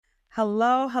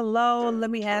Hello, hello. Let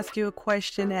me ask you a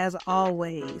question as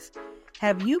always.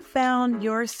 Have you found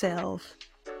yourself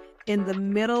in the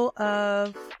middle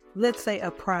of, let's say,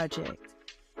 a project,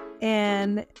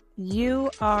 and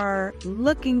you are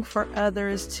looking for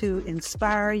others to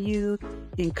inspire you,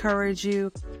 encourage you,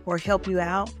 or help you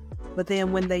out, but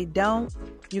then when they don't,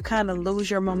 you kind of lose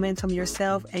your momentum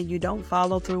yourself and you don't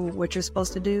follow through with what you're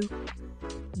supposed to do?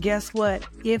 Guess what?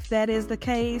 If that is the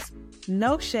case,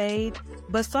 no shade,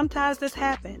 but sometimes this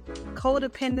happens.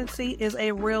 Codependency is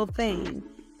a real thing,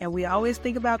 and we always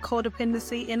think about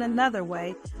codependency in another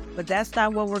way, but that's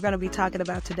not what we're going to be talking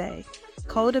about today.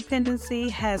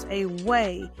 Codependency has a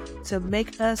way to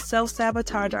make us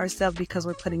self-sabotage ourselves because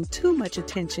we're putting too much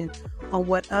attention on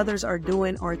what others are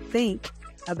doing or think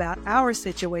about our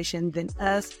situation than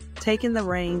us taking the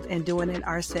reins and doing it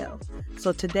ourselves.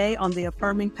 So today on the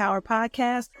Affirming Power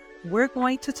podcast, we're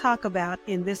going to talk about,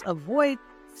 in this Avoid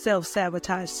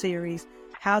Self-Sabotage series,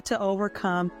 how to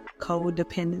overcome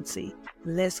codependency.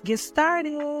 Let's get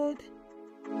started.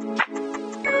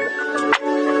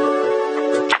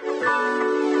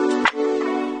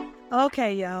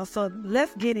 Okay, y'all, so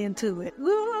let's get into it.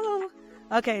 Woo!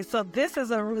 Okay, so this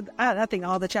is I think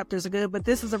all the chapters are good, but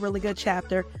this is a really good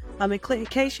chapter. In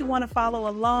case you want to follow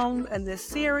along in this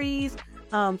series,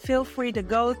 feel free to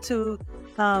go to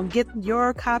get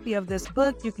your copy of this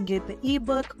book. You can get the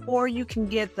ebook or you can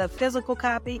get the physical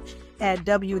copy at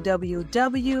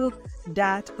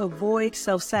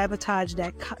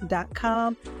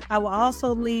www.avoidselfsabotage.com. I will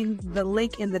also leave the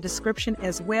link in the description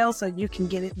as well, so you can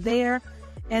get it there.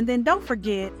 And then don't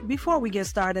forget, before we get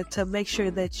started, to make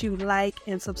sure that you like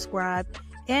and subscribe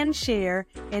and share.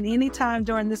 And anytime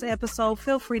during this episode,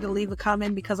 feel free to leave a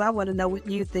comment because I want to know what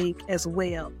you think as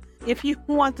well. If you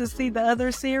want to see the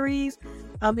other series,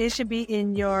 it should be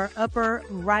in your upper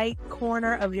right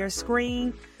corner of your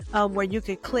screen, where you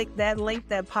could click that link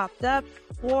that popped up.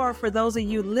 Or for those of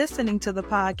you listening to the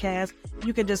podcast,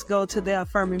 you can just go to the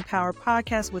Affirming Power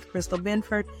podcast with Crystal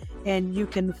Benford, and you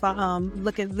can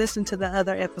listen to the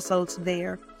other episodes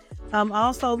there.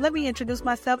 Also, let me introduce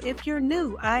myself. If you're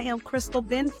new, I am Crystal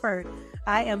Benford.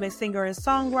 I am a singer and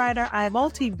songwriter. I am a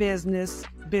multi-business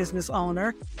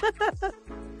owner.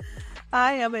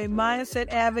 I am a mindset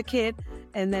advocate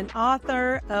and an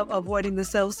author of Avoiding the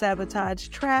Self-Sabotage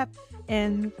Trap.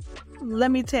 And let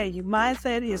me tell you,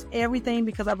 mindset is everything,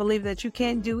 because I believe that you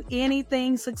can't do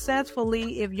anything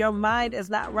successfully if your mind is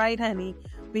not right, honey.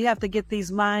 We have to get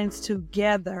these minds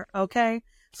together, okay?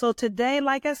 So today,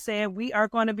 like I said, we are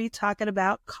going to be talking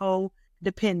about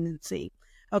codependency.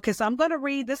 Okay, so I'm going to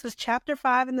read, this is chapter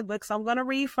 5 in the book, so I'm going to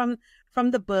read from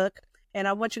the book, and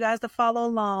I want you guys to follow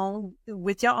along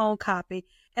with your own copy.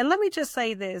 And let me just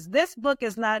say this book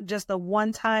is not just a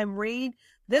one-time read.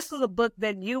 This is a book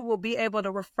that you will be able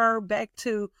to refer back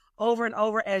to over and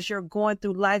over as you're going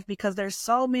through life, because there's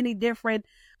so many different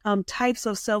types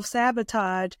of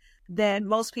self-sabotage that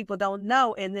most people don't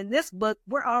know. And in this book,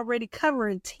 we're already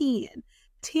covering 10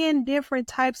 different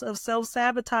types of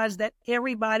self-sabotage that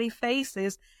everybody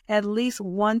faces at least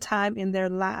one time in their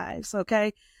lives,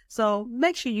 okay? So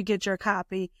make sure you get your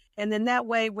copy. And then that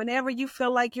way, whenever you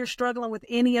feel like you're struggling with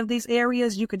any of these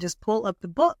areas, you can just pull up the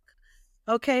book,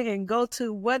 okay, and go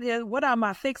to what are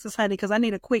my fixes, honey, because I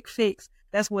need a quick fix.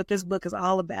 That's what this book is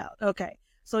all about. Okay,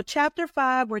 so chapter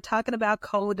 5, we're talking about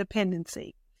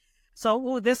codependency.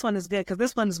 So this one is good because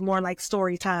this one is more like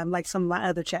story time, like some of my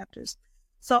other chapters.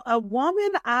 So a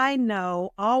woman I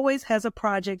know always has a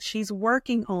project she's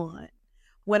working on.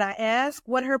 When I ask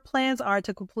what her plans are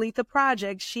to complete the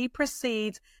project, she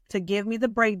proceeds to give me the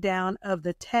breakdown of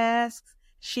the tasks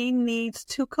she needs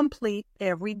to complete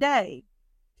every day.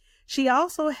 She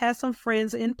also has some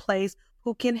friends in place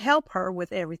who can help her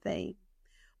with everything.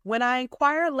 When I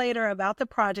inquire later about the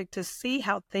project to see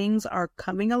how things are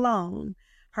coming along,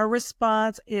 her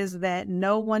response is that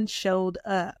no one showed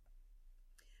up.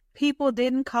 People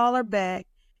didn't call her back,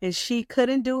 and she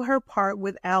couldn't do her part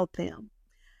without them.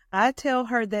 I tell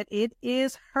her that it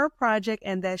is her project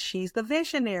and that she's the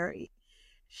visionary.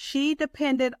 She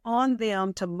depended on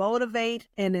them to motivate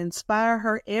and inspire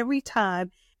her every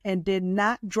time and did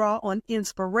not draw on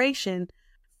inspiration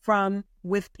from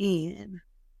within,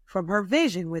 from her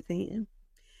vision within.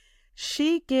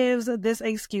 She gives this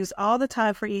excuse all the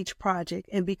time for each project,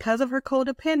 and because of her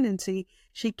codependency,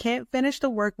 she can't finish the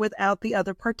work without the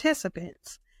other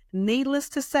participants. Needless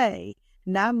to say,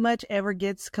 not much ever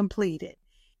gets completed.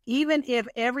 Even if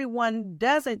everyone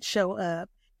doesn't show up,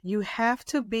 you have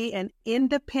to be an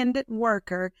independent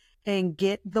worker and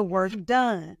get the work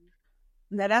done.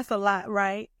 Now that's a lot,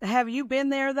 right? Have you been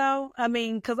there though? I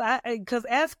mean, because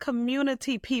as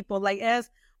community people, like as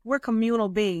we're communal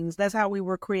beings. That's how we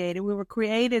were created. We were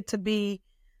created to be,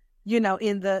 in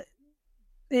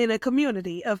a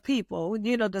community of people,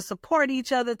 to support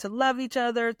each other, to love each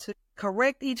other, to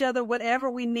correct each other, whatever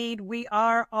we need. We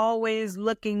are always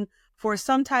looking for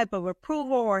some type of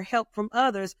approval or help from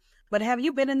others. But have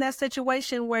you been in that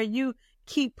situation where you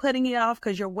keep putting it off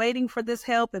because you're waiting for this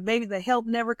help and maybe the help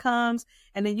never comes,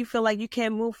 and then you feel like you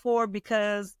can't move forward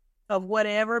because of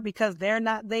whatever, because they're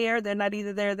not there. They're not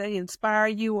either there to inspire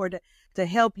you or to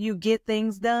help you get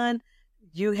things done.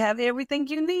 You have everything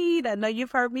you need. I know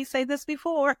you've heard me say this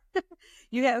before.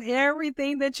 You have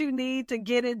everything that you need to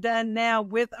get it done now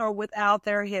with or without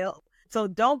their help. So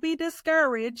don't be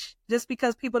discouraged just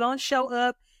because people don't show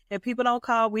up and people don't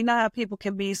call. We know how people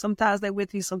can be. Sometimes they're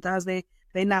with you. Sometimes they're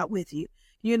not with you,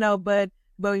 but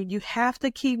you have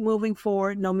to keep moving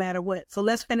forward no matter what. So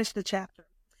let's finish the chapter.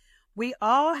 We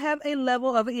all have a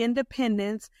level of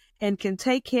independence and can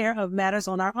take care of matters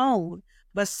on our own.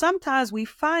 But sometimes we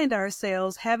find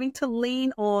ourselves having to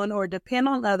lean on or depend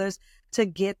on others to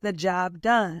get the job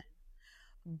done.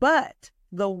 But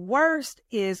the worst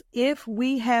is if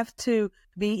we have to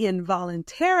be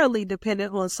involuntarily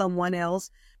dependent on someone else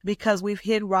because we've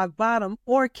hit rock bottom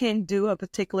or can't do a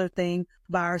particular thing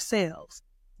by ourselves.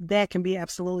 That can be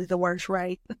absolutely the worst,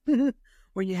 right?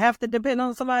 Where you have to depend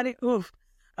on somebody. Oof.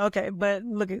 Okay, but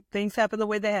look, things happen the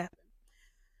way they happen.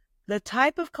 The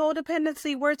type of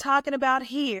codependency we're talking about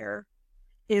here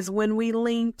is when we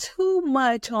lean too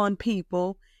much on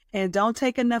people and don't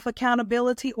take enough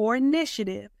accountability or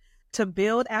initiative to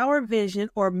build our vision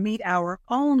or meet our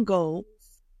own goals.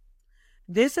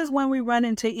 This is when we run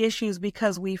into issues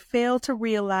because we fail to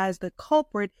realize the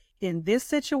culprit in this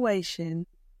situation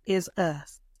is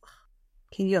us.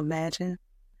 Can you imagine?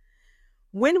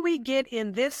 When we get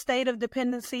in this state of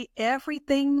dependency,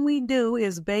 everything we do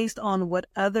is based on what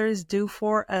others do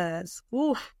for us.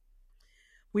 Oof.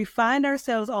 We find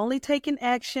ourselves only taking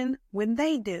action when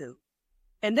they do.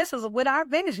 And this is with our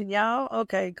vision, y'all.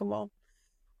 Okay, come on.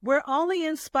 We're only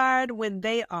inspired when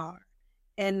they are.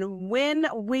 And when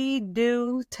we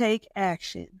do take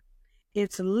action,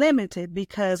 it's limited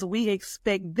because we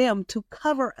expect them to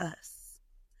cover us.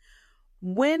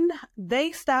 When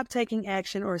they stop taking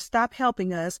action or stop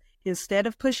helping us, instead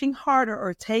of pushing harder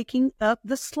or taking up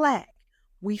the slack,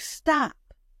 we stop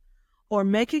or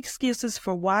make excuses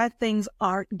for why things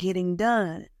aren't getting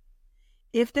done.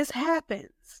 If this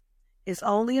happens, it's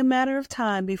only a matter of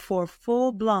time before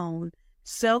full-blown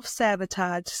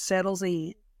self-sabotage settles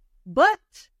in. But,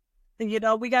 we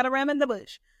got to ram in the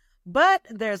bush. But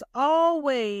there's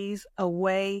always a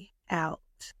way out.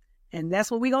 And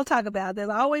that's what we're going to talk about. There's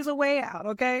always a way out,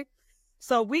 okay?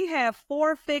 So we have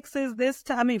 4 fixes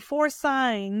four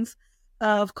signs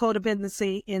of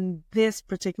codependency in this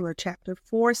particular chapter.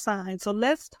 4 signs. So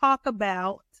let's talk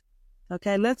about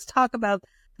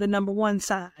the number 1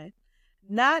 sign.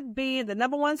 The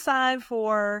number 1 sign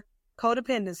for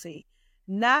codependency,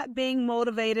 not being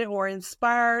motivated or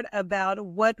inspired about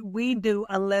what we do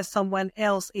unless someone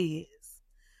else is.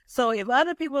 So if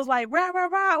other people's like, rah, rah,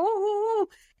 rah, ooh, ooh, ooh,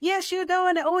 yes, you're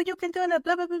doing it. Oh, you can do it,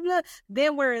 blah, blah, blah, blah.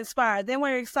 Then we're inspired. Then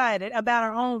we're excited about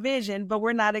our own vision, but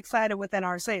we're not excited within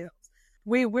ourselves.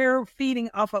 We're feeding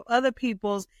off of other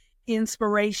people's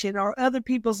inspiration or other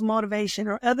people's motivation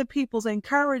or other people's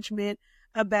encouragement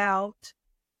about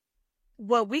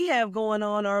what we have going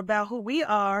on or about who we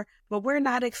are, but we're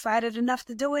not excited enough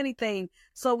to do anything.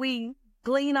 So we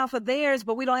glean off of theirs,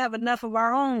 but we don't have enough of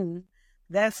our own.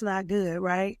 That's not good,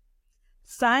 right?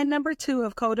 Sign number 2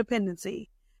 of codependency,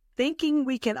 thinking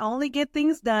we can only get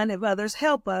things done if others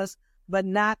help us, but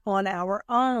not on our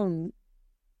own.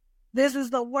 This is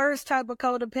the worst type of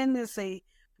codependency.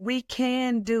 We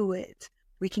can do it.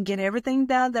 We can get everything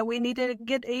done that we need to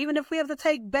get, even if we have to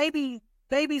take baby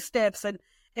steps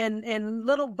and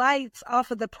little bites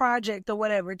off of the project or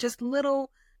whatever, just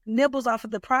little nibbles off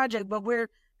of the project, but we're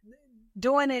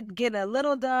doing it, getting a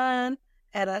little done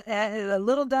at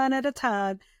a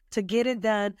time to get it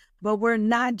done, but we're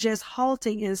not just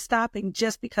halting and stopping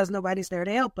just because nobody's there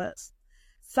to help us.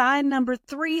 Sign number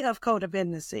 3 of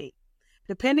codependency,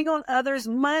 depending on others'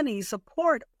 money,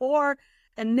 support, or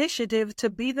initiative to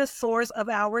be the source of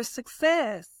our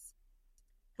success.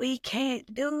 We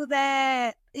can't do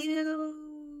that.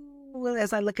 Ew.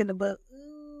 As I look in the book.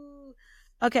 Ew.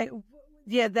 Okay.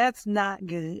 Yeah, that's not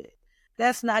good.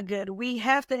 That's not good. We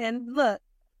have to, and look,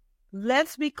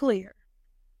 let's be clear.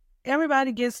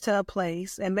 Everybody gets to a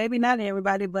place, and maybe not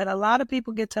everybody, but a lot of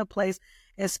people get to a place,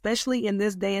 especially in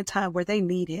this day and time, where they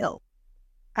need help.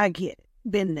 I get it.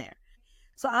 Been there.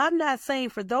 So I'm not saying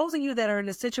for those of you that are in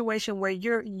a situation where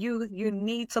you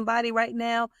need somebody right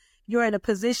now, you're in a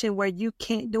position where you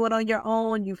can't do it on your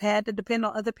own, you've had to depend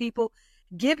on other people,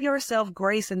 give yourself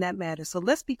grace in that matter. So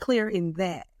let's be clear in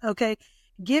that, okay?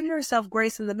 Give yourself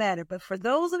grace in the matter. But for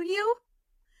those of you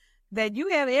that you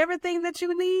have everything that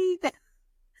you need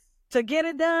to get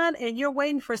it done and you're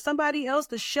waiting for somebody else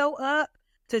to show up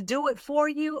to do it for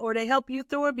you or to help you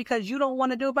through it because you don't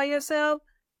want to do it by yourself,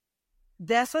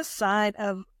 that's a sign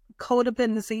of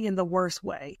codependency in the worst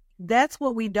way. That's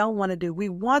what we don't want to do. We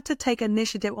want to take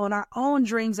initiative on our own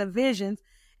dreams and visions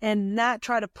and not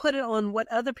try to put it on what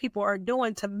other people are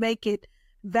doing to make it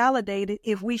validated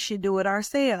if we should do it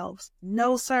ourselves.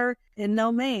 No, sir, and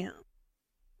no, ma'am.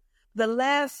 The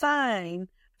last sign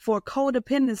for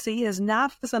codependency is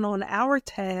not focusing on our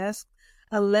task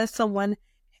unless someone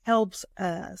helps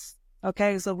us.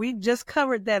 Okay, so we just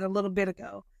covered that a little bit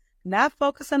ago. Not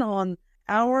focusing on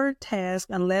our task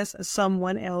unless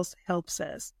someone else helps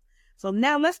us. So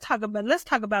now let's talk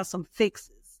about some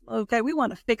fixes. Okay, we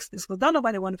want to fix this because don't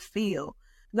nobody want to feel.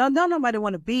 Don't nobody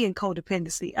want to be in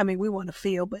codependency. I mean, we want to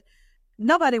feel, but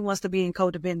nobody wants to be in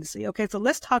codependency. Okay, so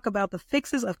let's talk about the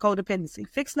fixes of codependency.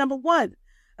 Fix number 1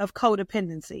 of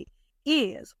codependency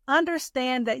is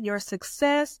understand that your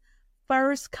success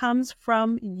first comes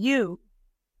from you.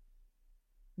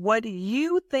 What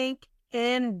you think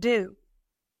and do.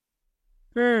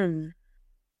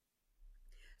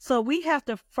 So we have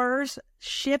to first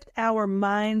shift our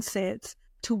mindsets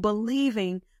to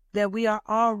believing that we are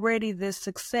already this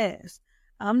success.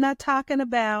 I'm not talking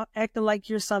about acting like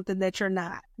you're something that you're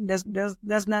not. That's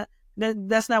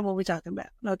not what we're talking about.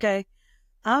 Okay.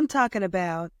 I'm talking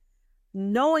about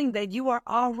knowing that you are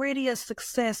already a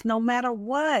success no matter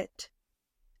what.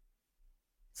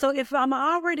 So if I'm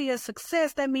already a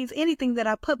success, that means anything that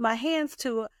I put my hands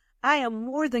to, I am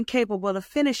more than capable to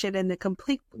finish it and to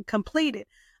complete it.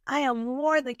 I am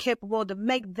more than capable to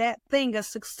make that thing a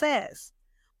success,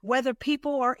 whether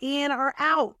people are in or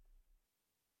out.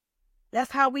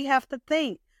 That's how we have to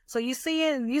think. So you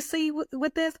see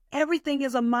with this, everything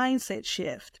is a mindset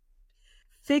shift.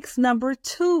 Fix number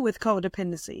 2 with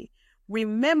codependency.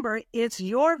 Remember, it's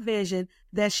your vision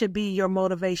that should be your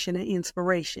motivation and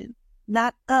inspiration,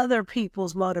 not other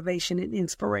people's motivation and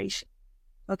inspiration.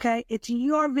 Okay? It's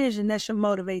your vision that should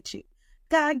motivate you.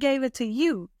 God gave it to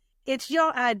you. It's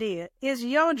your idea. It's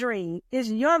your dream. It's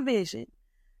your vision.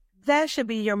 That should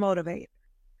be your motivator.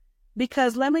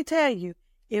 Because let me tell you,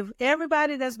 if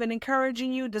everybody that's been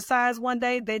encouraging you decides one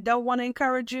day they don't want to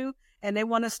encourage you and they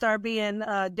want to start being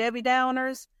Debbie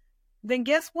Downers, then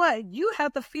guess what? You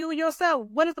have to fuel yourself.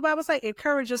 What does the Bible say?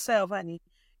 Encourage yourself, honey.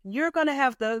 You're gonna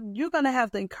have to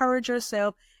encourage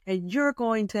yourself, and you're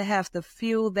going to have to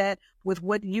fuel that with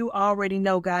what you already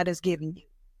know God has given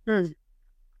you.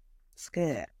 It's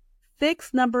good.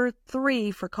 Fix number 3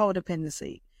 for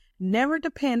codependency. Never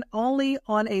depend only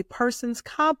on a person's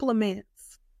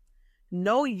compliments.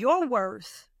 Know your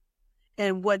worth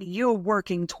and what you're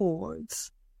working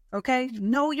towards. Okay?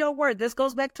 Know your worth. This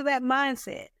goes back to that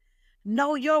mindset.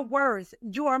 Know your worth.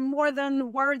 You are more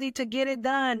than worthy to get it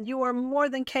done. You are more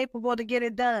than capable to get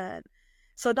it done.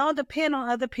 So don't depend on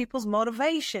other people's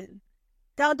motivation.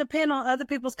 Don't depend on other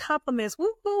people's compliments.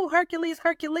 Woo-hoo, Hercules,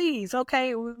 Hercules.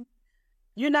 Okay?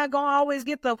 You're not going to always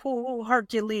get the woo-hoo,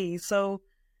 Hercules. So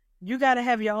you got to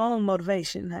have your own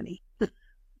motivation, honey.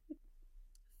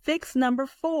 Fix number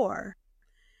 4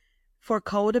 for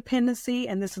codependency,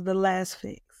 and this is the last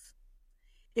fix.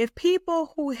 If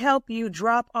people who help you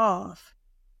drop off,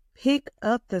 pick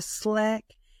up the slack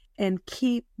and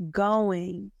keep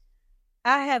going.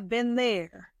 I have been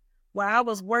there where I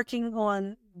was working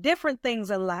on different things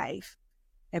in life,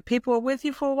 and people are with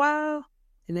you for a while,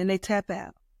 and then they tap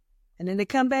out. And then they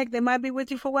come back, they might be with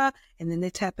you for a while, and then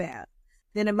they tap out.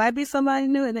 Then it might be somebody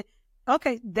new, and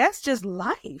okay, that's just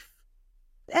life.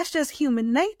 That's just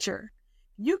human nature.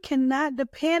 You cannot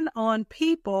depend on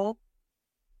people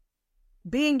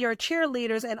being your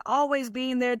cheerleaders and always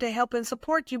being there to help and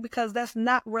support you, because that's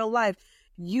not real life.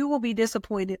 You will be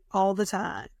disappointed all the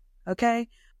time, okay?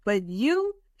 But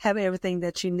you have everything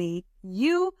that you need.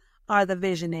 You are the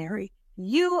visionary.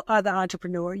 You are the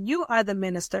entrepreneur. You are the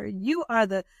minister. You are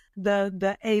the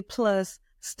A+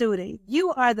 student.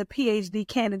 You are the PhD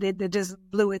candidate that just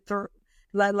blew it through.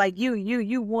 Like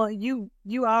you won,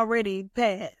 you already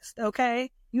passed,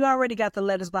 okay? You already got the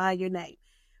letters behind your name.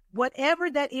 Whatever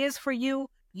that is for you,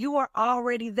 you are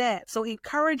already that. So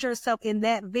encourage yourself in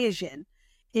that vision.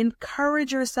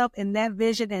 Encourage yourself in that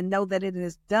vision and know that it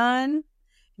is done.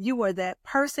 You are that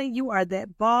person. You are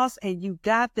that boss, and you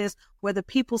got this whether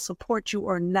people support you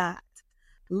or not.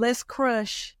 Let's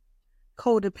crush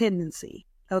codependency,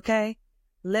 okay?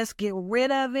 Let's get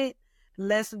rid of it.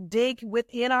 Let's dig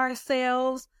within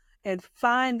ourselves and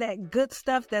find that good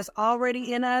stuff that's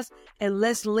already in us, and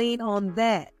let's lean on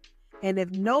that. And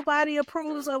if nobody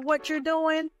approves of what you're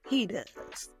doing, he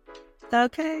does.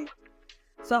 Okay?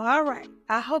 So, all right.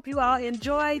 I hope you all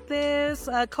enjoyed this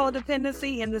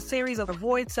codependency in the series of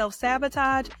Avoid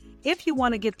Self-Sabotage. If you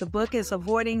want to get the book, it's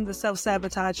Avoiding the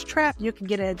Self-Sabotage Trap. You can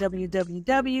get it at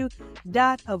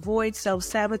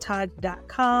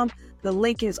www.avoidselfsabotage.com. The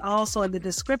link is also in the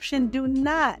description. Do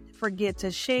not forget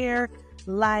to share,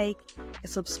 like,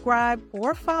 subscribe,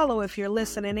 or follow if you're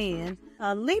listening in.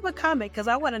 Leave a comment because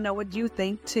I want to know what you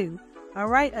think too. All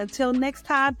right, until next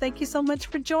time, thank you so much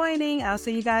for joining. I'll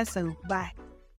see you guys soon. Bye.